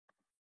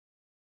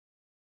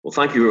Well,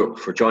 thank you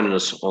for joining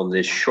us on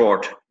this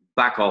short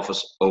back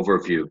office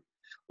overview.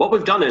 What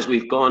we've done is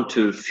we've gone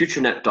to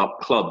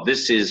Futurenet.club.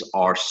 This is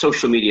our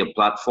social media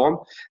platform.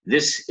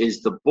 This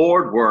is the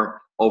board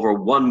where over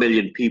 1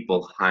 million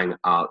people hang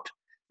out.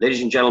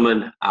 Ladies and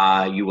gentlemen,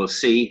 you will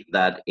see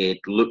that it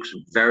looks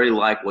very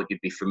like what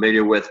you'd be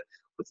familiar with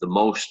the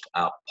most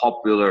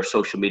popular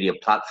social media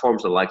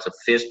platforms, the likes of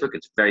Facebook.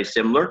 It's very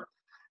similar.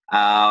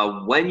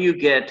 When you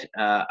get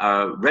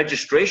a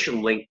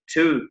registration link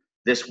to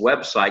this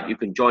website, you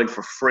can join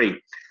for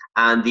free.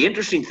 And the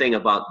interesting thing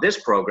about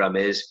this program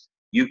is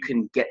you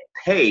can get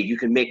paid, you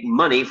can make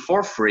money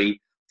for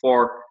free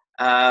for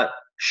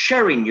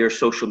sharing your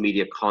social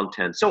media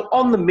content. So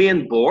on the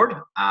main board,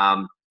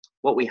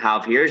 what we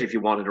have here is if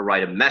you wanted to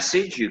write a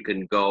message, you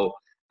can go,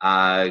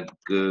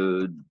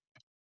 good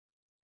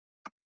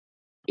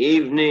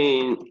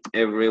evening,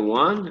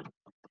 everyone.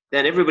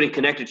 Then everybody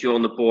connected to you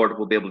on the board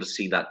will be able to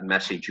see that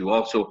message. You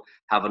also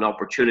have an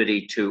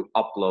opportunity to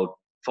upload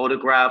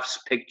photographs,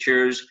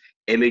 pictures,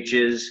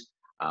 images,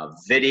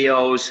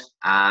 videos,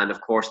 and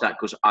of course that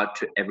goes out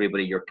to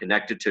everybody you're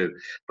connected to.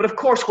 But of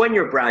course, when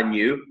you're brand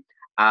new,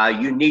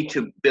 you need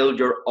to build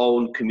your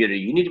own community.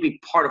 You need to be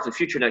part of the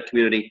Futurenet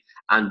community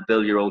and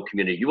build your own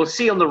community. You will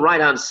see on the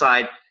right-hand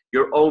side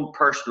your own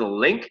personal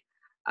link.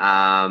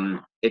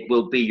 It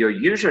will be your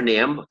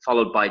username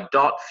followed by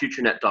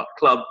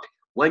 .futurenet.club.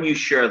 When you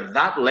share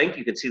that link,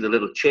 you can see the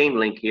little chain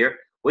link here.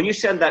 When you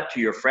send that to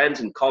your friends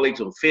and colleagues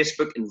on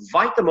Facebook,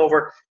 invite them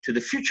over to the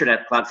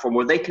Futurenet platform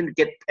where they can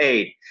get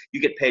paid.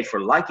 You get paid for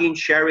liking,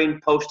 sharing,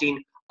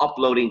 posting,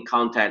 uploading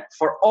content.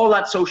 For all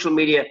that social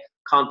media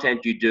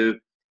content you do,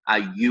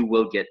 you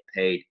will get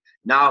paid.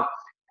 Now,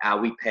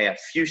 we pay a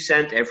few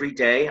cents every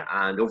day,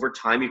 and over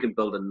time you can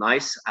build a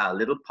nice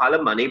little pile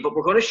of money, but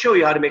we're going to show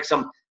you how to make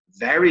some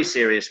very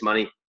serious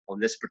money on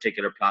this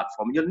particular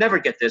platform. You'll never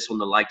get this on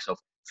the likes of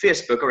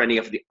Facebook or any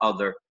of the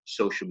other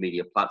social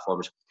media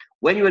platforms.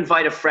 When you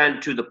invite a friend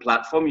to the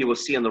platform, you will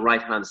see on the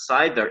right-hand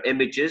side their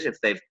images if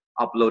they've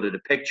uploaded a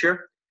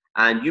picture,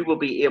 and you will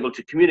be able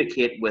to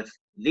communicate with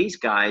these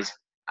guys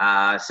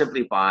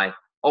simply by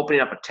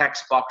opening up a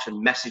text box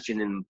and messaging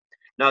them.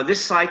 Now,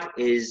 this site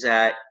is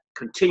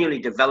continually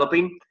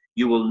developing.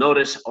 You will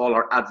notice all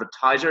our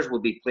advertisers will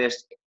be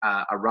placed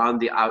around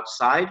the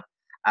outside.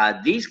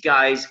 These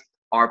guys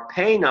are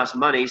paying us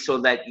money so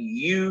that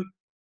you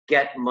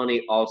get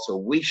money also.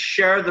 We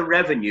share the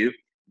revenue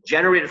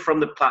generated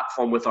from the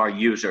platform with our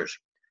users.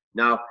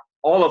 Now,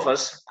 all of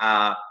us,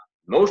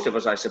 most of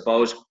us, I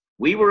suppose,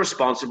 we were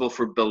responsible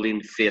for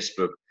building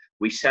Facebook.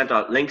 We sent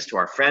out links to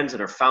our friends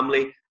and our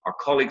family, our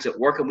colleagues at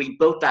work, and we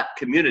built that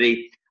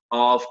community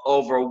of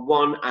over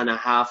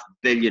 1.5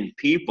 billion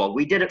people.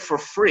 We did it for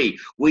free.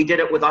 We did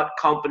it without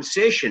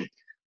compensation.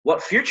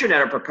 What Futurenet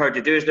are prepared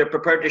to do is they're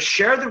prepared to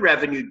share the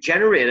revenue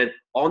generated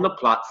on the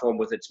platform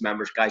with its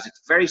members. Guys,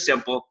 it's very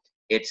simple.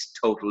 It's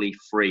totally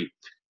free.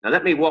 Now,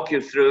 let me walk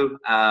you through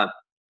the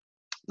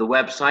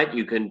website.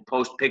 You can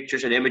post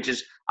pictures and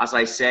images, as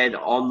I said,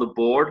 on the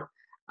board.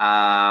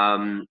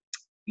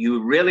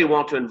 You really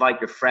want to invite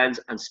your friends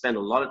and spend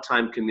a lot of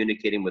time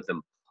communicating with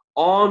them.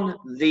 On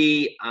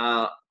the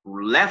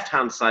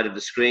left-hand side of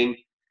the screen,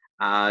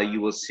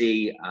 you will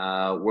see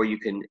where you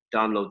can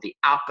download the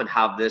app and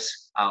have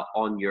this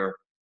on your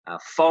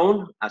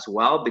phone as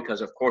well, because,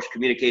 of course,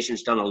 communication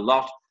is done a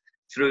lot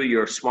through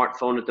your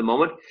smartphone at the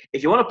moment.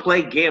 If you want to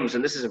play games,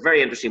 and this is a very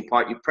interesting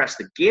part, you press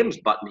the games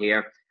button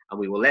here, and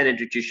we will then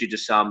introduce you to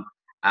some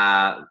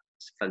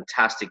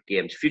fantastic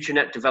games.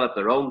 Futurenet develop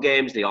their own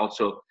games. They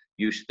also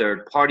use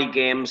third-party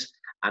games,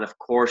 and of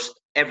course,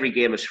 every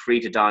game is free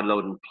to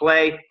download and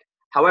play.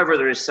 However,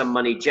 there is some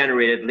money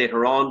generated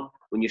later on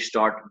when you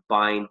start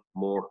buying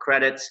more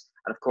credits.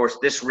 And of course,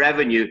 this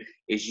revenue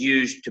is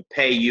used to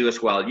pay you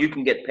as well. You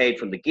can get paid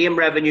from the game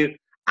revenue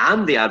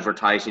and the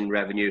advertising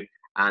revenue,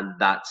 and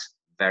that's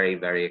very,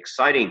 very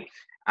exciting.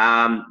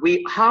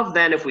 We have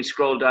then, if we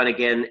scroll down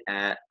again,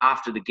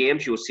 after the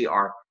games, you'll see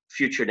our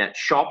Futurenet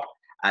shop.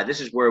 This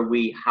is where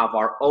we have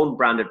our own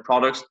branded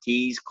products,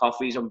 teas,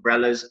 coffees,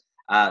 umbrellas,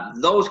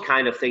 those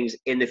kind of things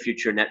in the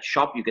Futurenet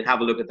shop. You can have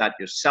a look at that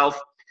yourself.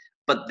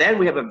 But then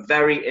we have a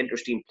very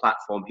interesting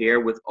platform here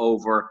with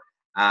over,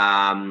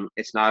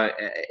 it's now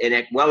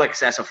in well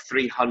excess of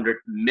 300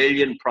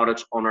 million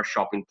products on our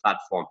shopping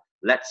platform.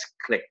 Let's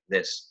click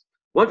this.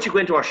 Once you go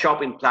into our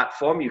shopping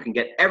platform, you can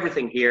get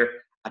everything here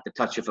at the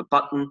touch of a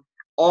button,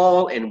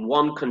 all in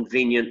one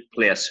convenient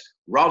place.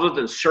 Rather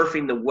than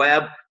surfing the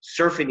web,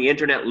 surfing the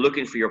internet,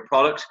 looking for your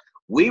products,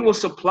 we will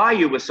supply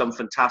you with some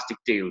fantastic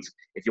deals.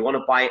 If you want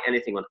to buy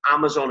anything on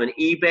Amazon and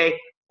eBay,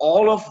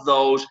 all of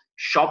those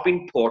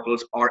shopping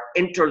portals are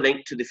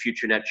interlinked to the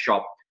Futurenet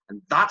shop.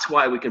 And that's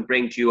why we can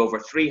bring to you over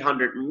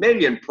 300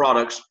 million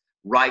products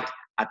right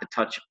at the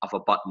touch of a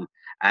button.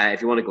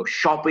 If you want to go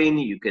shopping,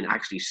 you can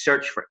actually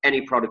search for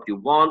any product you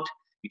want.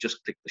 You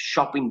just click the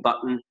shopping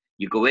button.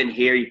 You go in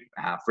here.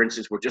 For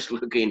instance, we're just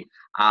looking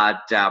at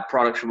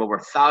products from over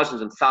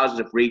thousands and thousands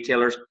of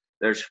retailers.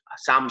 There's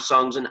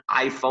Samsungs and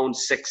iPhone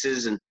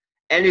 6s and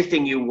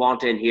anything you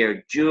want in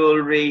here.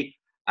 Jewelry,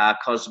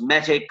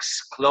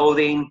 cosmetics,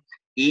 clothing,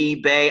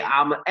 eBay,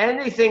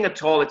 anything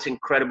at all. It's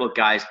incredible,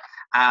 guys.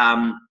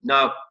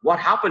 Now, what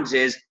happens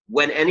is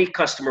when any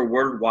customer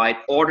worldwide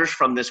orders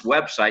from this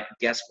website,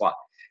 guess what?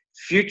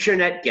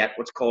 Futurenet get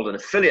what's called an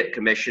affiliate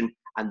commission,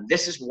 and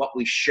this is what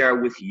we share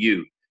with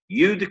you.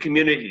 You, the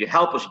community, to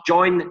help us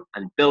join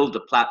and build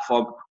the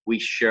platform. We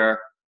share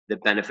the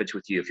benefits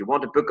with you. If you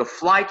want to book a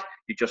flight,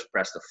 you just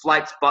press the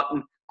flights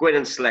button, go in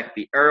and select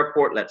the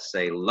airport, let's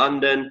say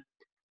London.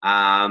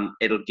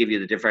 It'll give you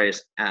the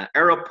different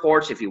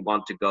airports. If you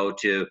want to go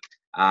to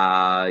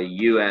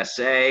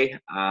USA,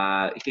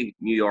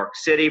 New York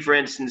City, for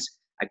instance,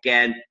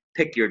 again,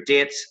 pick your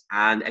dates,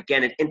 and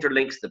again, it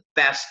interlinks the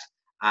best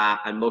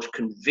and most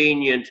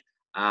convenient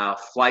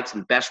flights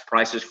and best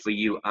prices for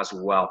you as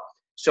well.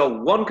 So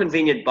one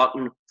convenient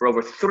button for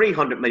over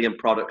 300 million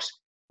products.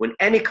 When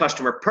any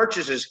customer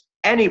purchases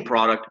any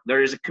product,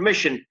 there is a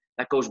commission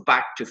that goes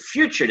back to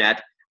Futurenet,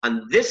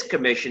 and this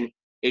commission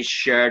is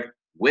shared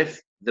with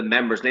the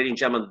members. Ladies and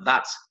gentlemen,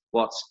 that's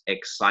what's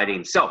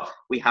exciting. So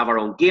we have our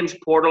own games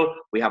portal.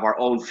 We have our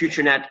own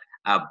Futurenet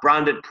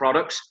branded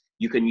products.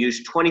 You can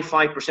use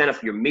 25%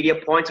 of your media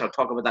points. I'll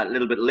talk about that a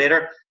little bit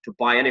later to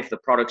buy any of the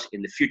products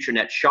in the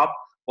Futurenet shop.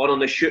 But on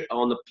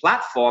the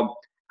platform,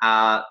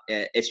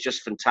 it's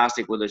just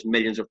fantastic where there's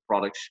millions of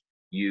products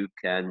you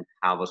can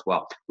have as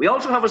well. We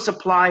also have a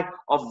supply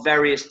of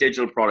various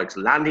digital products: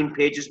 landing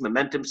pages,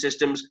 momentum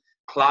systems,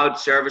 cloud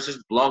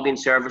services, blogging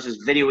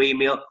services, video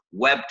email,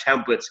 web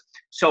templates.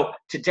 So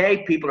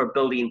today people are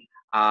building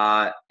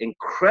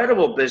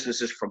incredible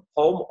businesses from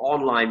home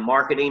online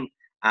marketing.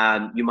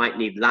 You might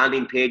need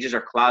landing pages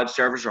or cloud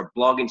servers or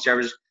blogging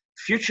services.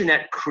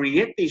 Futurenet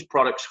create these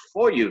products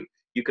for you.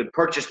 You can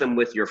purchase them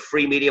with your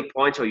free media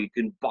points, or you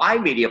can buy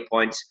media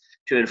points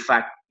to, in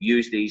fact,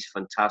 use these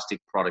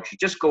fantastic products. You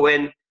just go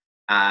in,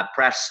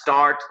 press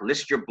start,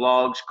 list your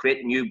blogs,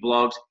 create new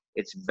blogs.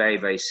 It's very,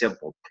 very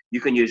simple.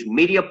 You can use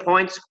media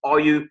points,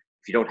 or if you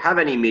don't have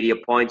any media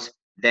points,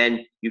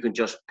 then you can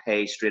just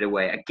pay straight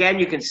away. Again,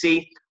 you can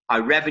see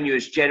how revenue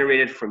is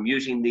generated from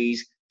using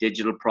these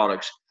digital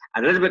products.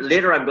 And a little bit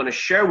later, I'm going to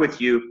share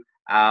with you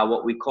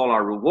what we call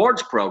our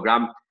rewards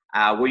program,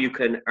 where you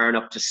can earn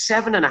up to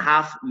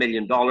 $7.5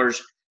 million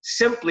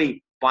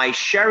simply by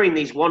sharing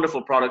these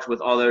wonderful products with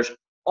others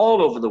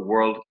all over the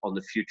world on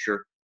the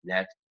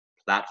Futurenet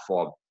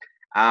platform.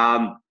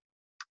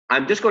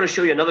 I'm just going to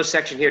show you another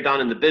section here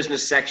down in the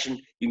business section.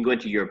 You can go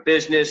into your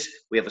business.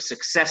 We have a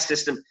success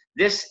system.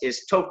 This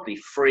is totally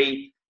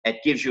free. It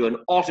gives you an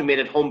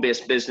automated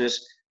home-based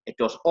business. It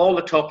does all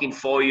the talking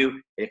for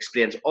you. It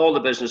explains all the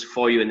business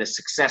for you in the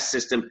success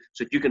system,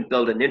 so that you can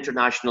build an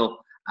international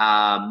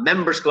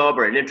members club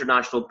or an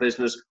international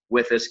business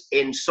with us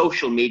in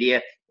social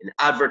media, in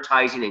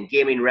advertising, in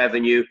gaming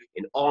revenue,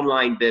 in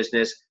online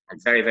business, and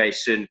very, very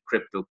soon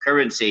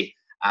cryptocurrency,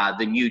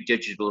 the new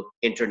digital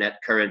internet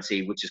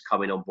currency, which is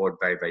coming on board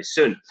very, very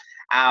soon.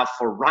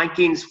 For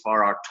rankings,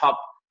 for our top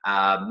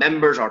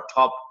members, our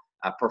top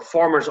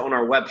performers on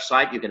our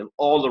website, you can have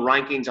all the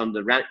rankings on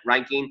the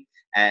ranking.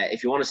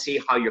 If you want to see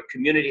how your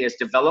community has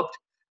developed,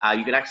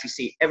 you can actually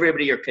see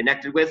everybody you're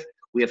connected with.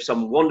 We have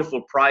some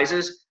wonderful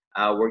prizes.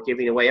 We're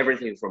giving away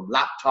everything from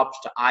laptops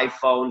to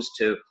iPhones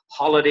to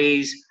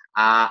holidays.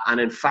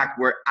 And in fact,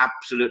 we're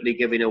absolutely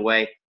giving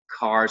away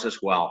cars as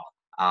well.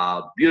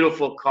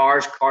 Beautiful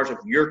cars of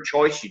your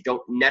choice. You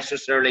don't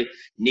necessarily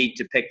need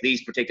to pick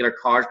these particular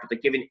cars, but they're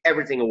giving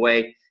everything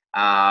away,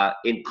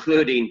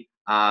 including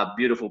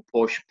beautiful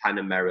Porsche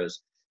Panameras.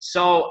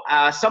 So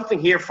something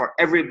here for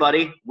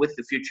everybody with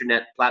the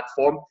Futurenet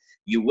platform.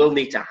 You will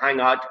need to hang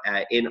out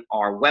in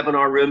our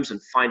webinar rooms and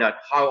find out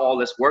how all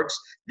this works.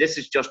 This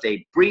is just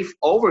a brief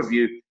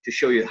overview to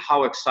show you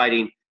how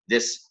exciting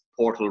this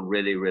portal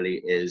really,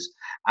 really is.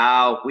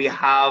 We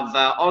have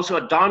also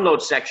a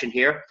download section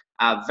here.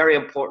 Very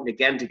important,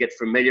 again, to get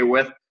familiar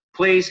with.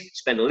 Please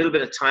spend a little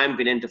bit of time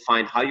getting in to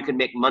find how you can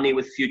make money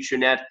with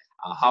Futurenet,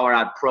 how our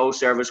Ad Pro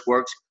service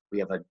works. We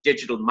have a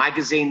digital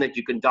magazine that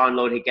you can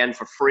download, again,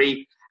 for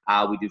free.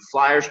 We do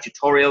flyers,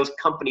 tutorials,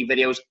 company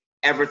videos,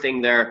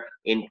 everything there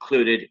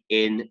included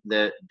in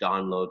the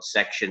download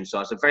section. So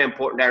it's a very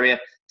important area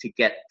to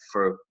get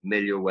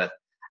familiar with.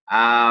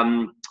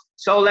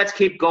 So let's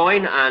keep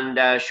going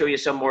and show you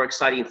some more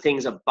exciting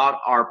things about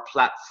our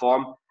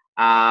platform.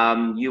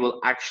 You will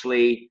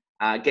actually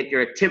get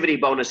your activity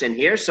bonus in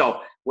here.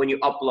 So when you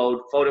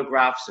upload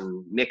photographs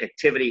and make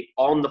activity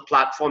on the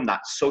platform,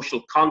 that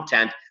social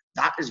content,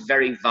 that is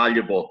very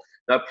valuable.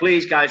 Now,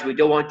 please, guys, we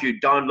don't want you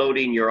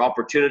downloading your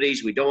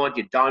opportunities. We don't want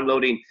you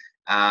downloading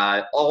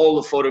all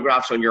the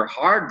photographs on your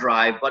hard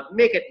drive, but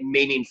make it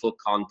meaningful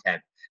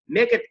content.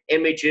 Make it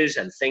images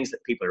and things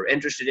that people are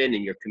interested in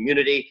your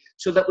community,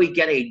 so that we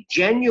get a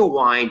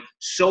genuine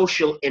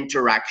social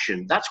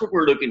interaction. That's what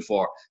we're looking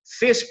for.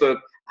 Facebook,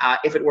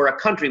 if it were a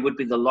country, would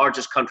be the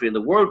largest country in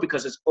the world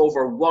because it's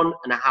over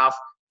 1.5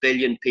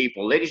 billion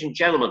people. Ladies and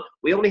gentlemen,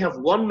 we only have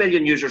 1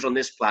 million users on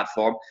this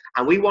platform,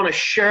 and we want to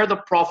share the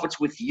profits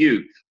with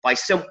you by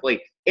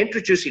simply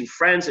introducing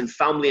friends and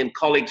family and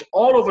colleagues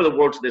all over the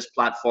world to this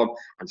platform,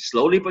 and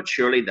slowly but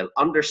surely they'll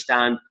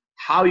understand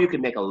how you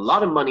can make a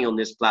lot of money on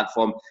this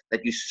platform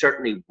that you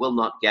certainly will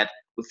not get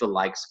with the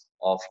likes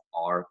of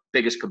our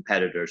biggest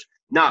competitors.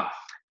 Now,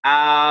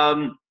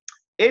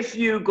 if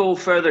you go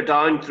further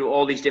down through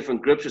all these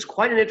different groups, there's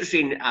quite an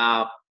interesting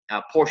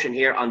portion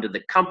here under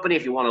the company.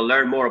 If you want to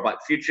learn more about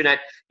Futurenet,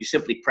 you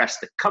simply press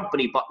the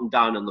company button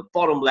down on the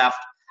bottom left,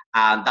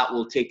 and that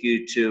will take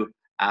you to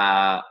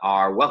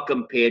our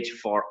welcome page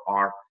for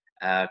our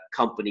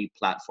company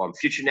platform.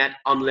 Futurenet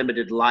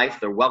Unlimited Life,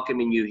 they're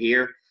welcoming you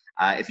here.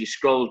 If you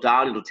scroll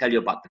down, it'll tell you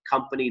about the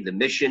company, the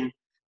mission,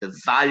 the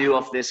value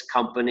of this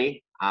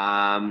company.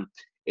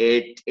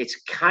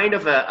 It's kind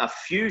of a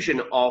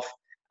fusion of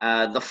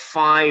the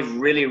 5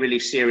 really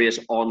serious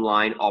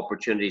online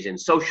opportunities in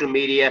social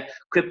media,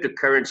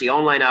 cryptocurrency,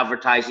 online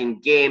advertising,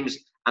 games,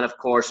 and of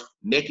course,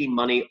 making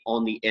money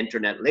on the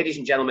internet. Ladies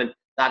and gentlemen,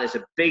 that is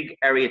a big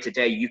area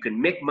today. You can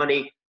make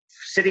money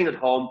sitting at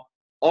home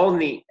on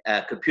the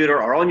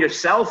computer or on your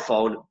cell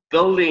phone,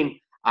 building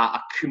a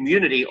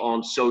community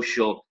on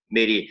social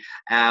media.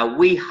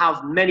 We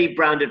have many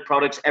branded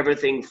products,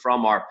 everything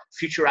from our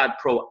Futurenet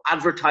Pro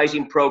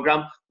advertising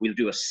program. We'll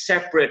do a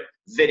separate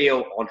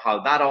video on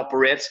how that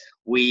operates.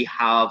 We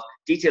have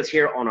details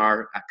here on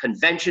our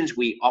conventions.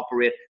 We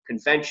operate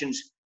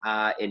conventions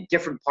in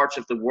different parts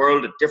of the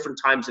world at different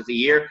times of the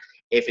year.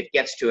 If it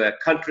gets to a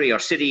country or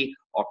city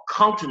or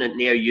continent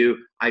near you,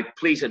 I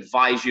please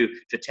advise you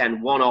to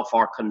attend one of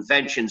our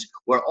conventions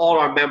where all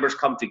our members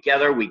come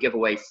together. We give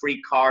away free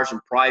cars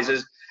and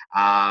prizes.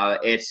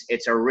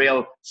 It's a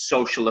real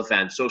social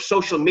event. So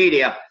social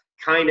media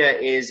kind of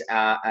is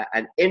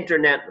an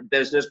internet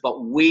business,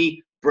 but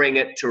we bring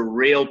it to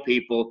real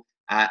people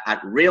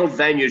at real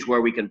venues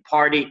where we can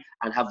party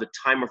and have the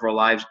time of our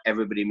lives,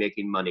 everybody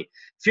making money.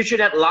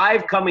 Futurenet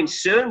Live coming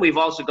soon. We've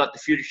also got the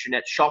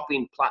Futurenet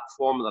shopping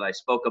platform that I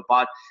spoke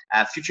about.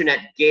 Futurenet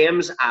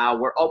Games,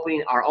 we're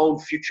opening our own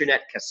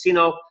Futurenet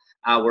Casino,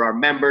 where our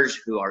members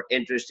who are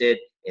interested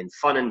in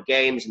fun and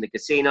games in the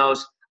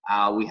casinos,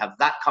 we have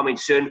that coming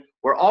soon.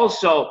 We're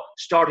also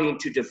starting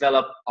to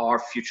develop our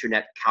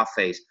Futurenet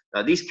cafes.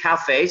 Now, these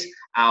cafes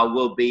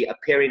will be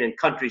appearing in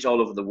countries all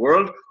over the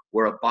world.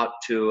 We're about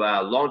to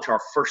launch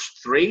our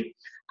first 3,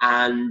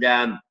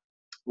 and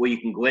where you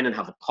can go in and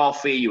have a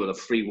coffee, you will have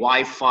free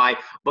Wi-Fi,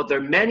 but there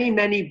are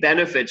many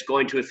benefits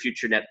going to a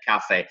Futurenet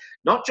cafe.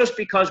 Not just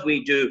because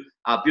we do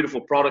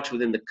beautiful products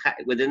within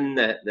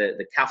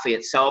the cafe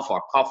itself.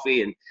 Our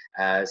coffee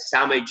and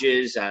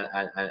sandwiches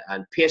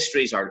and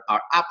pastries are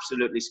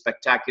absolutely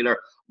spectacular,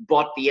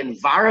 but the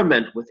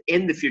environment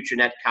within the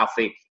Futurenet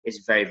cafe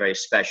is very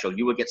special.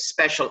 You will get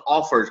special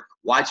offers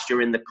whilst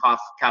you're in the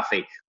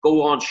cafe.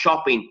 Go on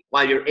shopping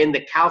while you're in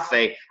the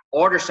cafe.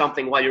 Order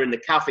something while you're in the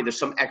cafe. There's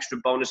some extra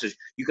bonuses.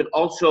 You can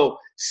also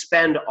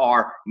spend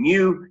our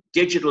new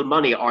digital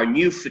money, our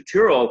new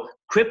Futuro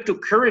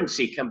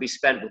cryptocurrency can be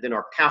spent within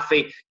our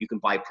cafe. You can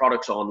buy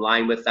products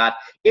online with that.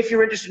 If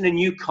you're interested in a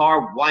new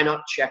car, why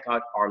not check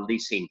out our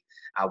leasing?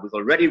 We've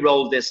already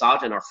rolled this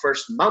out in our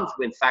first month.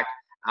 In fact,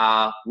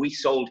 we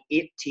sold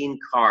 18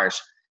 cars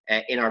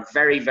in our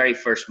very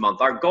first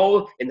month. Our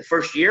goal in the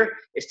first year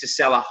is to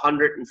sell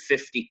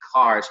 150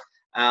 cars.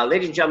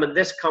 Ladies and gentlemen,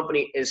 this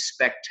company is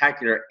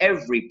spectacular.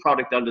 Every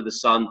product under the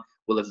sun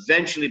will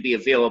eventually be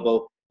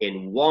available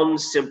in one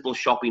simple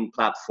shopping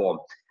platform.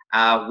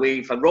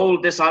 We've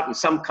rolled this out in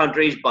some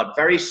countries, but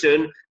very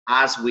soon,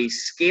 as we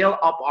scale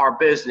up our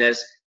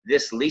business,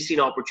 this leasing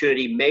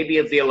opportunity may be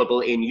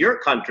available in your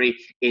country,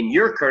 in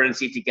your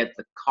currency, to get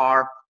the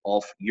car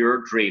of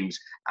your dreams.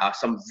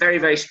 Some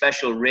very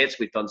special rates.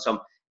 We've done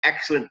some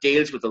excellent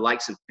deals with the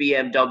likes of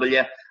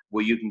BMW,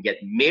 where you can get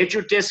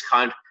major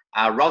discount.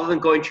 Rather than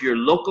going to your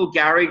local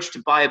garage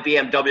to buy a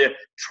BMW,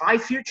 try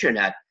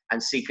Futurenet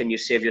and see can you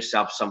save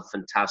yourself some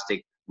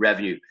fantastic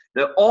revenue.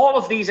 Now, all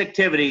of these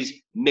activities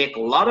make a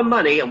lot of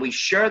money, and we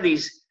share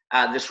this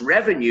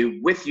revenue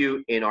with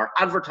you in our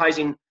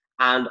advertising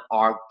and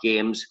our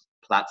games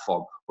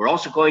platform. We're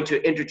also going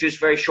to introduce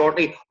very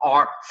shortly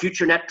our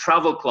Futurenet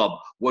Travel Club,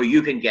 where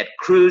you can get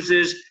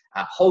cruises,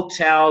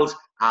 hotels,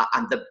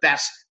 and the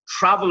best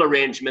travel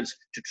arrangements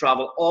to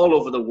travel all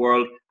over the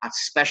world at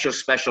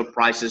special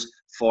prices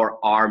for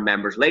our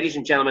members. Ladies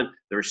and gentlemen,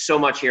 there's so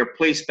much here.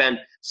 Please spend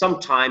some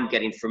time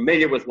getting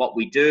familiar with what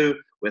we do,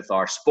 with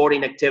our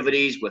sporting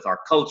activities, with our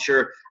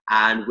culture,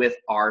 and with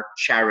our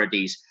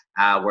charities.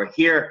 We're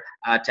here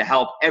to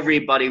help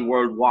everybody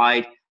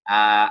worldwide,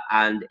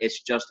 and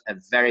it's just a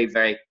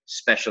very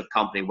special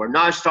company. We're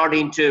now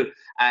starting to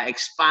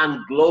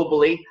expand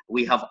globally.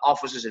 We have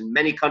offices in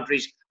many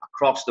countries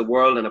across the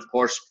world, and of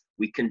course,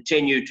 we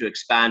continue to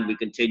expand. We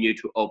continue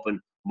to open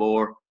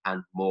more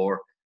and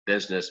more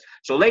business.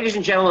 So ladies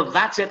and gentlemen,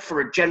 that's it for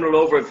a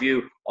general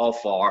overview of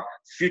our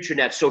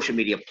Futurenet social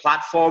media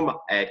platform.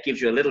 It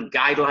gives you a little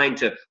guideline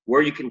to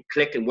where you can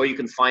click and where you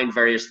can find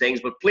various things.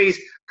 But please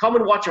come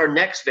and watch our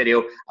next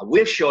video, and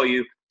we'll show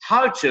you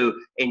how to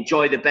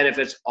enjoy the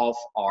benefits of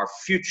our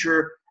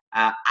future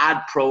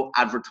Ad Pro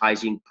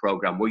advertising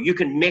program, where you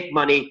can make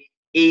money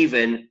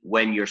even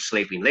when you're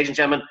sleeping. Ladies and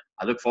gentlemen,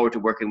 I look forward to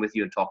working with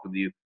you and talking with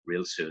you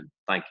real soon.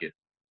 Thank you.